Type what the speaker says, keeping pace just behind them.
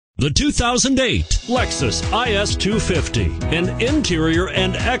The 2008 Lexus IS 250. An interior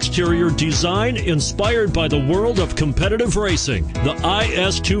and exterior design inspired by the world of competitive racing. The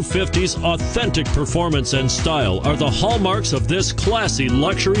IS 250's authentic performance and style are the hallmarks of this classy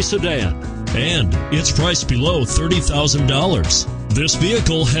luxury sedan. And it's priced below $30,000. This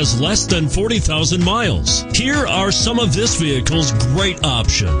vehicle has less than 40,000 miles. Here are some of this vehicle's great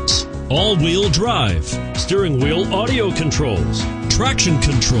options: all-wheel drive, steering wheel audio controls, traction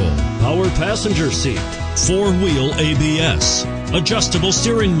control, power passenger seat, four-wheel ABS, adjustable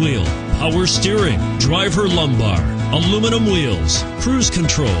steering wheel, power steering, driver lumbar, aluminum wheels, cruise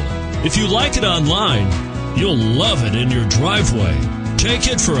control. If you like it online, you'll love it in your driveway. Take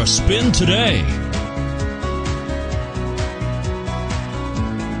it for a spin today.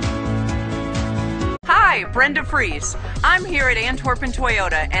 Hi, Brenda Fries. I'm here at Antwerpen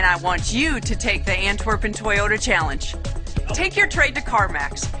Toyota, and I want you to take the Antwerpen Toyota Challenge. Take your trade to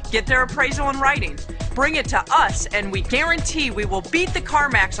CarMax, get their appraisal in writing, bring it to us, and we guarantee we will beat the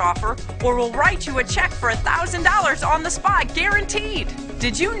CarMax offer, or we'll write you a check for $1,000 on the spot, guaranteed.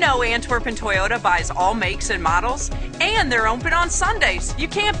 Did you know Antwerpen Toyota buys all makes and models? And they're open on Sundays. You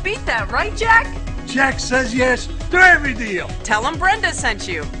can't beat that, right, Jack? Jack says yes to every deal. Tell them Brenda sent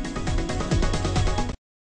you.